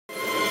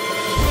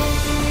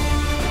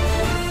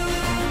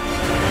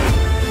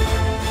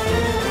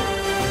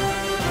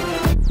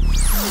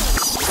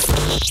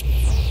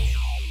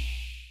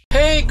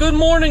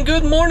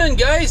Good morning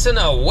guys, and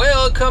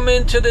welcome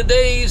into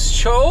today's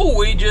show.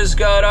 We just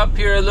got up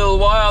here a little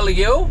while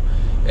ago,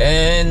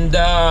 and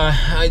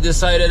I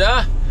decided,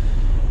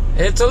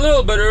 it's a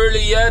little bit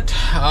early yet.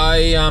 I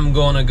am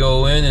gonna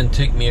go in and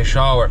take me a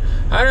shower.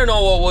 I don't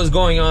know what was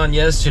going on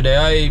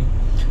yesterday.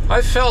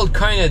 I felt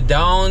kind of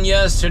down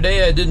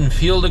yesterday. I didn't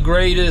feel the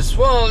greatest.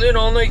 Well, you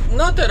know, like,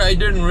 not that I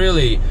didn't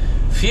really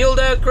feel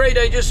that great.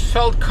 I just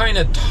felt kind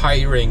of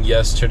tiring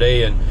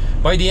yesterday, and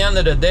by the end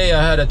of the day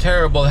I had a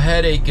terrible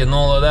headache and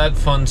all of that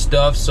fun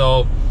stuff,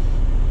 so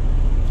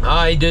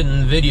I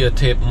didn't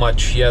videotape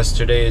much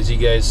yesterday, as you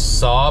guys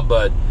saw.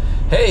 But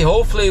hey,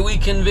 hopefully we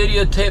can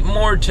videotape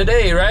more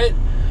today, right?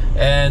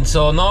 And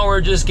so now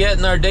we're just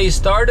getting our day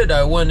started.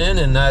 I went in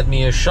and had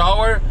me a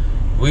shower.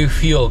 We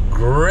feel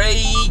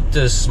great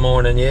this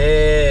morning.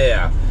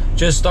 Yeah,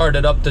 just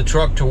started up the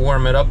truck to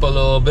warm it up a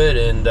little bit,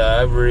 and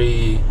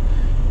every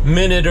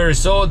minute or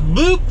so,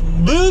 boop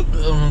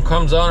boop,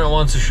 comes on and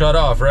wants to shut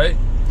off, right?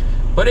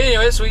 But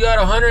anyways, we got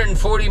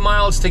 140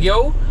 miles to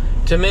go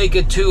to make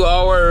it to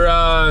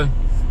our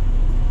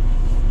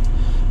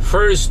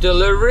first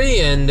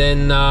delivery, and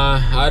then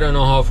I don't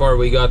know how far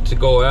we got to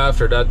go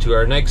after that to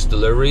our next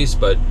deliveries,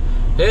 but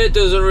it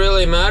doesn't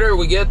really matter.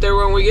 We get there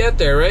when we get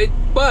there, right?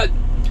 But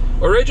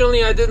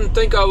originally I didn't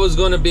think I was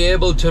going to be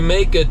able to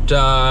make it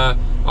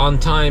on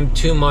time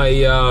to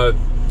my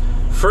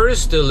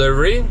first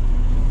delivery,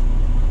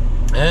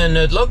 and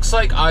it looks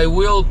like I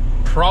will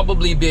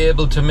probably be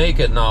able to make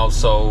it now.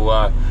 So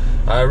I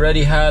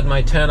already had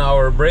my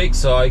 10-hour break,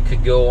 so I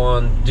could go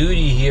on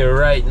duty here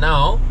right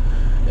now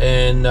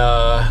and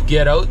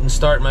get out and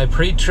start my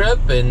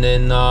pre-trip, and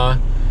then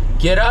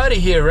get out of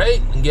here,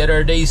 right, and get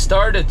our day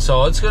started.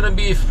 So it's gonna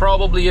be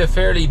probably a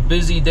fairly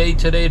busy day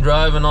today,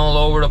 driving all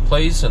over the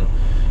place and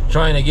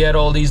trying to get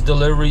all these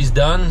deliveries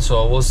done.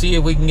 So we'll see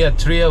if we can get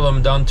 3 of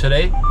them done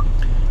today.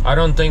 I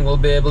don't think we'll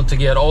be able to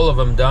get all of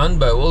them done,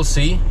 but we'll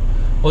see.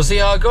 We'll see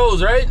how it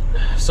goes, right?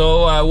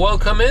 So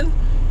welcome in,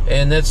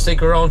 and let's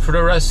stick around for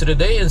the rest of the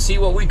day and see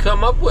what we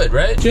come up with,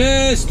 right?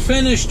 Just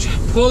finished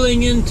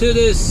pulling into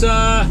this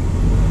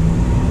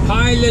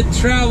Pilot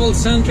Travel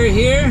Center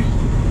here.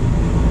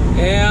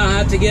 Yeah, I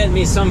had to get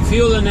me some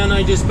fuel, and then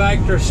I just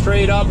backed her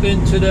straight up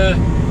into the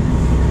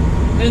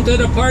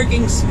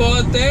parking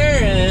spot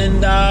there,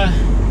 and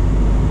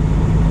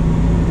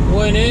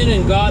went in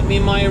and got me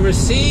my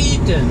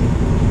receipt, and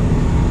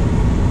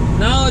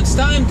now it's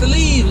time to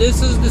leave.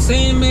 This is the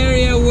same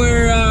area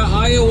where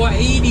Iowa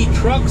 80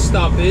 truck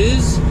stop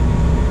is,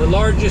 the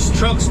largest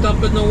truck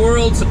stop in the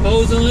world,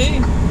 supposedly.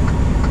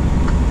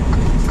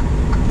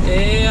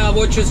 Yeah,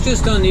 which is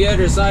just on the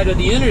other side of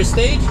the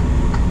interstate.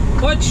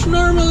 Which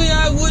normally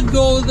I would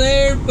go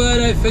there,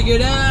 but I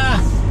figured,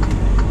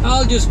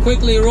 I'll just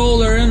quickly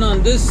roll her in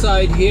on this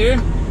side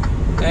here.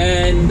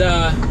 And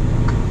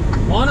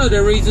one of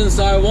the reasons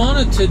I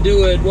wanted to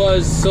do it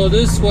was so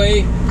this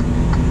way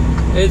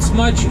it's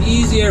much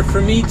easier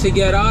for me to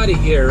get out of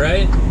here,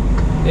 right?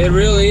 It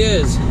really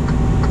is.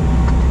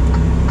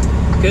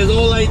 Because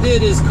all I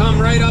did is come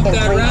right up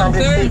that ramp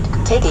there,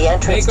 take the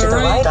entrance to the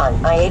right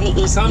on I-80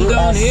 East, come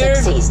down here.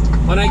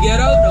 When I get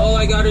out, all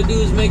I gotta do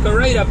is make a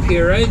right up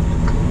here, right?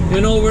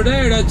 And over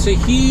there, that's a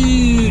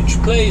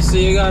huge place, so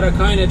you gotta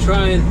kind of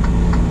try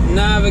and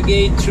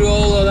navigate through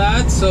all of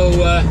that. So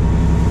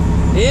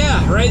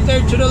yeah, right there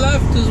to the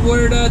left is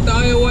where that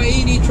Iowa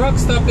 80 truck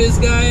stop is,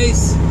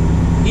 guys.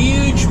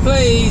 Huge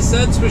place,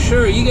 that's for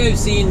sure. You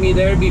guys seen me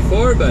there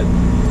before, but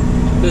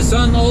the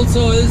sun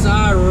also is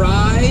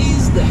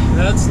rised.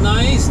 That's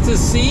nice to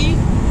see.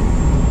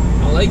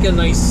 I like a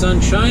nice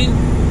sunshine,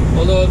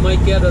 although it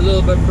might get a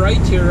little bit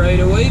bright here right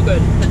away,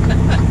 but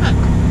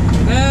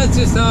that's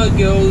just how it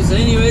goes.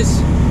 Anyways,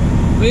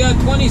 we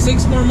got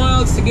 26 more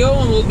miles to go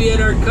and we'll be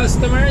at our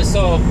customer,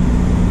 so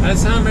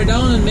let's hammer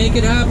down and make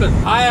it happen.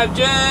 I have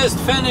just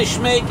finished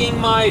making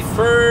my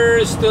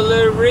first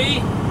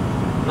delivery.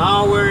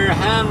 Now we're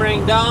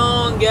hammering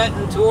down,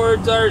 getting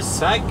towards our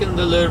second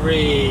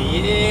delivery.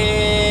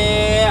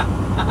 Yeah.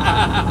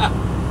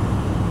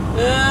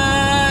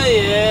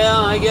 Yeah,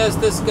 I guess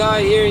this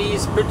guy here,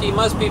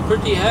 must be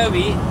pretty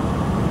heavy.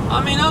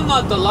 I mean, I'm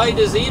not the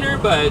lightest either,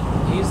 but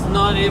he's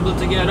not able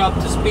to get up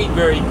to speed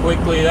very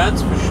quickly,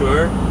 that's for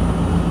sure.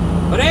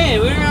 But hey,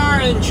 we are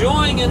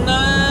enjoying a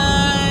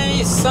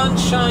nice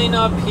sunshine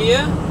up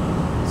here,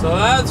 so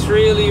that's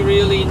really,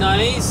 really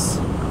nice.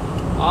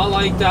 I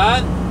like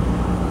that.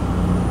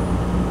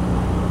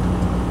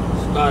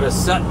 Gotta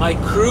set my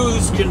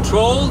cruise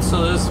control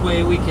so this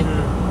way we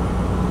can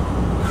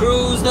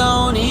cruise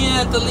down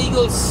here at the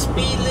legal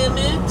speed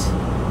limit,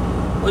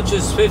 which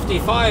is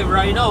 55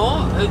 right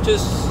now. It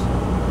just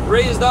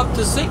raised up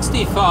to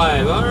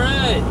 65. All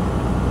right,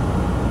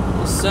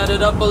 we'll set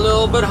it up a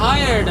little bit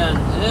higher then.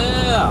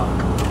 Yeah.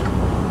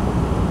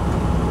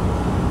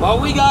 Well,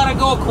 we gotta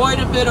go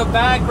quite a bit of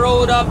back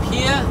road up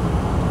here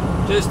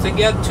just to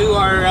get to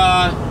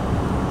our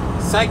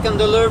second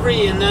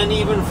delivery, and then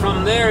even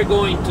from there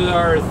going to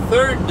our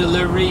third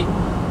delivery,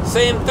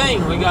 same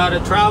thing. We got to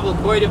travel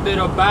quite a bit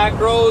of back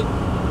road,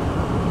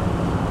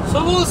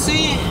 so we'll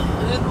see.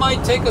 it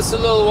might take us a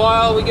little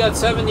while. We got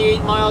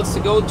 78 miles to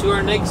go to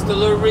our next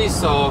delivery,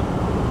 so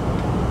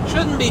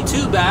shouldn't be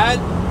too bad.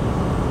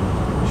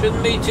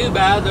 Shouldn't be too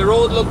bad. The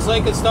road looks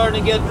like it's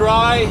starting to get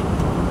dry.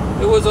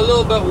 It was a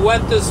little bit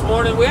wet this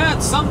morning. We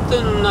had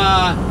something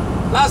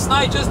last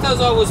night just as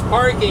I was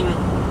parking.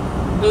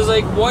 It was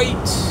like white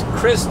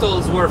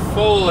crystals were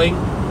falling.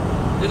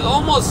 It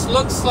almost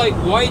looks like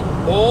white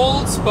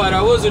balls, but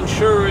I wasn't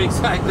sure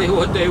exactly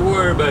what they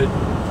were, but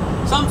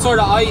some sort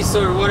of ice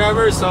or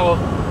whatever. So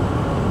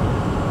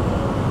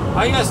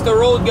I guess the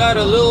road got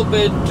a little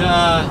bit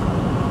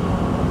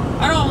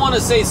I don't want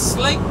to say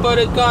slick, but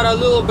it got a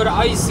little bit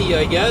icy,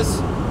 I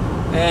guess.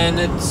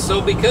 And so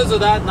because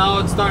of that, now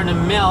it's starting to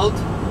melt.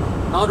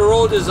 Now the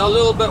road is a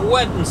little bit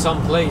wet in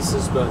some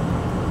places, but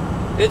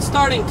it's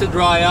starting to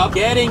dry up.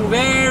 Getting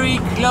very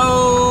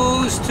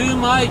close to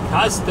my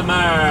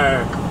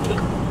customer.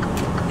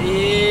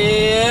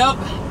 Yep.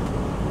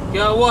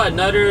 Got what,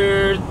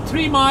 another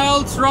 3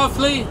 miles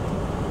roughly?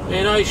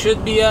 And I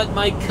should be at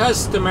my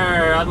customer,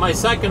 at my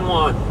second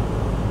one.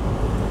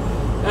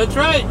 That's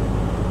right.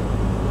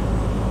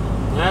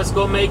 Let's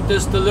go make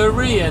this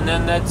delivery, and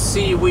then let's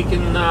see if we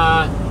can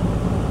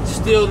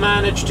still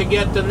manage to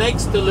get the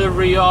next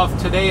delivery off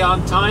today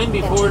on time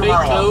before they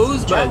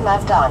close. But turn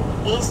left on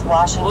East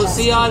Washington. We'll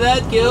see how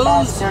that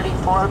goes.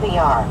 34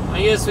 BR.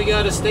 I guess we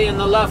got to stay in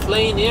the left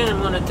lane here. I'm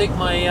going to take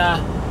my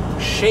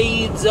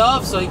shades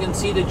off so you can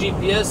see the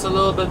GPS a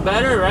little bit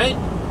better, right?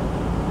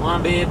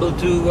 Want to be able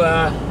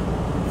to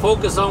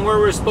focus on where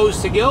we're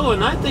supposed to go,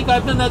 and I think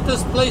I've been at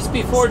this place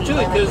before too,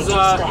 because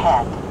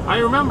I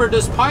remember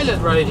this pilot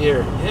right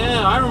here.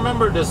 Yeah, I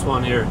remember this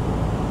one here.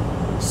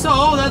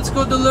 So let's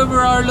go deliver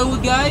our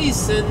load,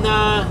 guys, and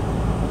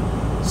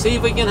see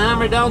if we can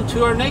hammer down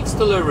to our next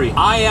delivery.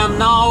 I am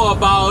now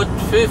about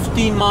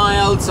 50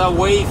 miles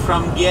away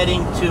from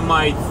getting to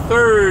my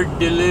third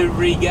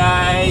delivery,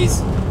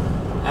 guys,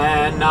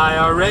 and I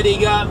already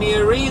got me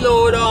a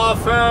reload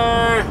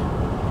offer,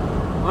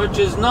 which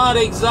is not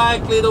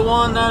exactly the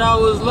one that I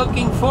was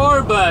looking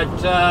for, but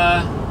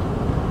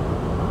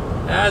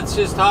that's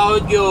just how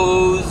it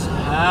goes.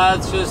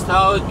 That's just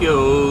how it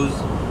goes.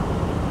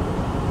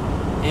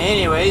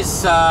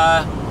 Anyways,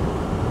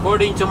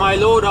 according to my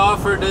load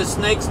offer, this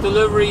next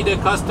delivery, the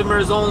customer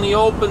is only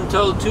open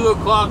till 2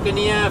 o'clock in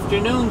the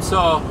afternoon,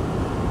 so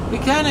we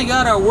kind of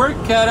got our work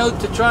cut out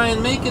to try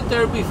and make it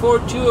there before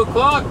 2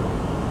 o'clock.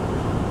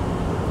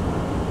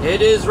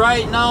 It is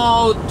right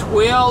now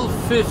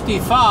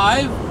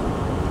 12:55,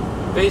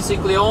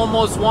 basically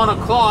almost 1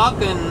 o'clock,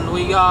 and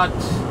we got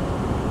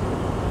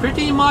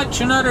pretty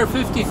much another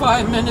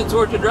 55 minutes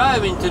worth of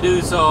driving to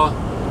do, so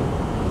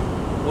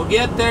we'll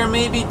get there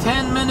maybe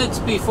 10 minutes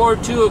before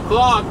 2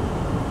 o'clock.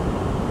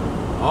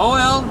 Oh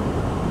well,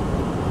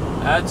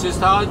 that's just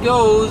how it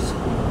goes.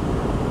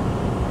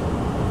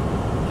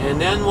 And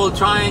then we'll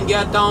try and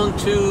get down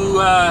to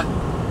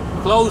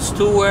close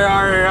to where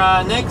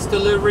our next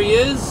delivery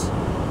is,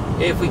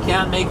 if we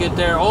can't make it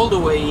there all the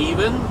way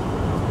even.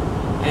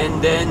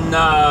 And then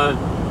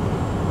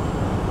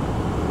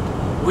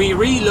we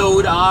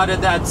reload out of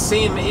that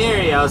same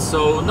area,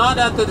 so not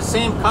at the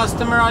same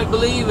customer, I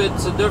believe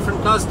it's a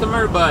different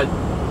customer, but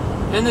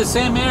in the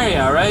same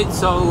area, right?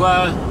 So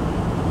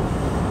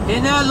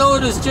and that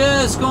load is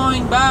just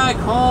going back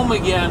home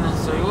again.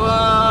 So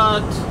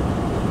what?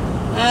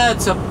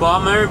 That's a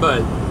bummer,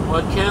 but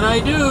what can I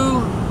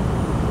do?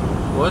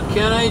 What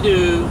can I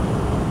do?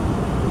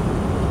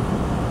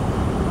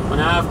 I'm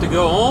gonna have to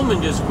go home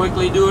and just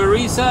quickly do a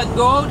reset and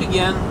go out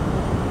again.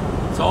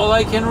 That's all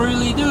I can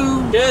really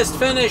do. Just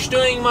finished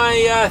doing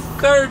my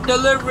third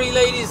delivery,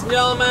 ladies and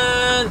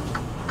gentlemen.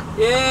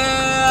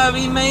 Yeah,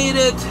 we made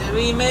it.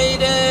 We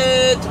made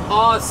it.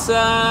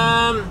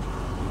 Awesome.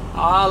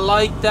 I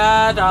like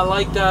that. I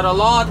like that a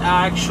lot,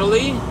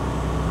 actually.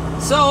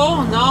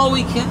 So now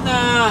we can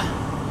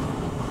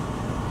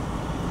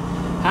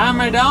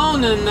hammer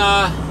down and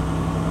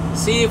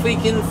see if we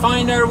can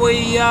find our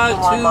way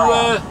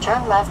to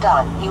turn left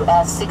on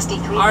US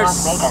 63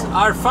 North Macon.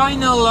 Our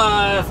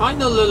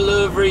final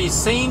delivery,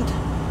 St.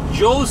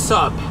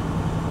 Joseph.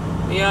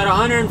 We had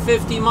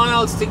 150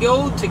 miles to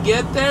go to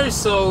get there,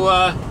 so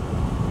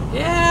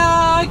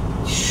yeah, I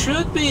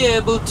should be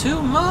able to.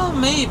 Well,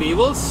 maybe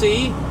we'll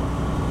see.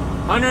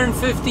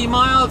 150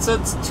 miles.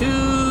 That's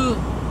 2.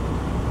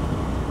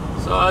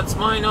 So that's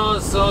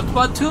minus. So it's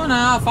about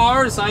 2.5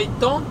 hours. I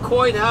don't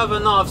quite have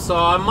enough, so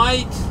I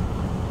might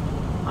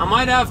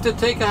have to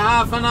take a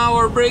half an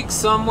hour break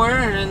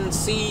somewhere and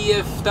see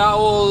if that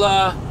will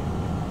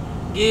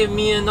give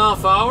me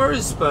enough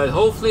hours, but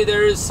hopefully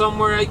there is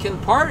somewhere I can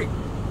park.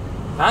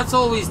 That's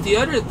always the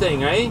other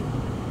thing, right?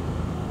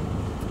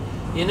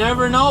 You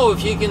never know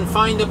if you can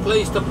find a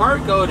place to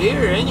park out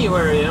here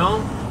anywhere, you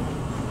know.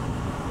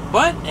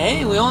 But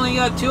hey, we only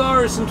got 2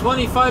 hours and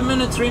 25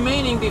 minutes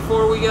remaining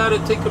before we gotta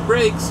take a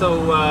break,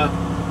 so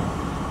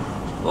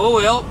oh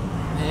well,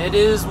 it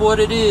is what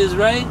it is,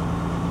 right?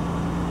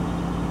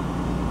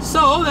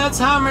 So let's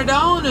hammer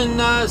down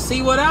and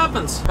see what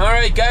happens. All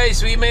right,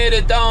 guys, we made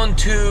it down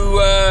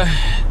to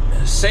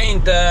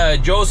St.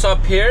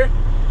 Joseph here,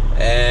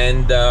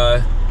 and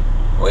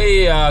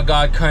we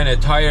got kind of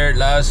tired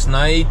last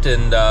night,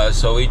 and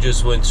so we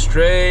just went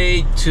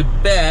straight to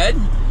bed.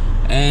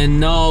 And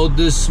now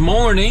this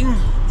morning,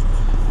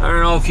 I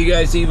don't know if you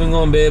guys even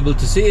gonna be able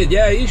to see it.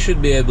 Yeah, you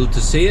should be able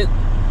to see it.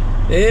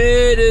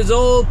 It is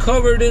all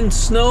covered in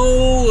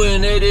snow,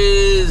 and it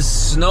is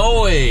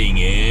snowing.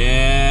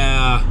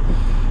 Yeah.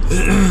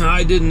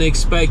 I didn't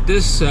expect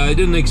this. I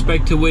didn't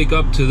expect to wake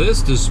up to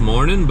this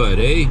morning, but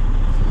hey,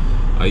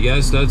 I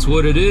guess that's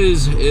what it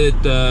is.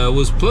 It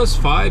was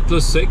 +5,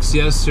 +6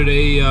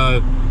 yesterday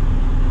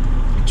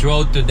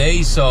throughout the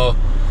day, so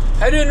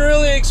I didn't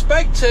really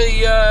expect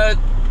to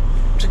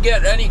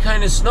get any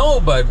kind of snow,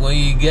 but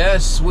we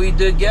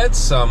did get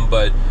some.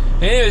 But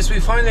anyways,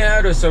 we finally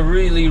had us a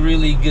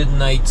really good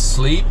night's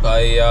sleep.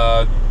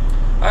 I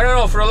don't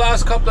know, for the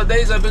last couple of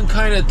days I've been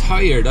kind of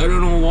tired. I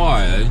don't know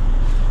why.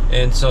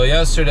 And so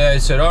yesterday I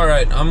said, all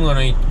right, I'm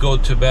gonna go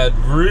to bed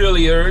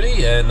really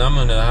early, and I'm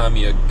gonna have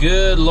me a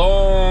good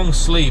long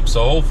sleep,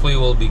 so hopefully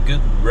we'll be good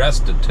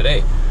rested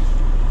today.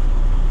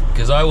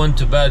 Because I went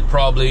to bed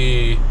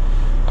probably,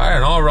 I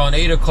don't know, around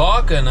 8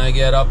 o'clock, and I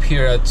get up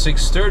here at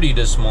 6:30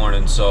 this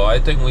morning, so I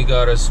think we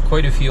got us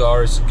quite a few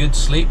hours of good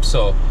sleep.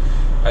 So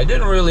I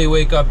didn't really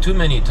wake up too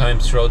many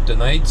times throughout the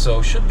night,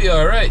 so should be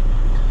all right.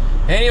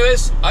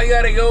 Anyways, I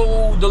gotta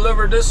go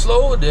deliver this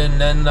load and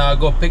then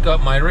go pick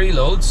up my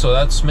reload, so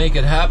let's make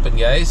it happen,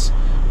 guys.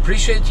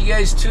 Appreciate you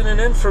guys tuning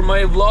in for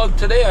my vlog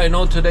today. I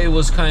know today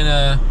was kind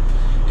of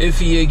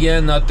iffy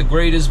again, not the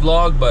greatest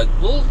vlog, but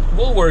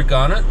we'll work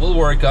on it. We'll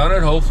work on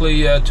it.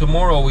 Hopefully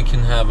tomorrow we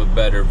can have a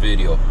better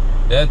video.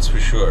 That's for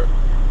sure.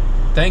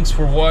 Thanks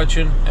for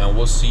watching, and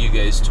we'll see you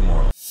guys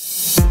tomorrow.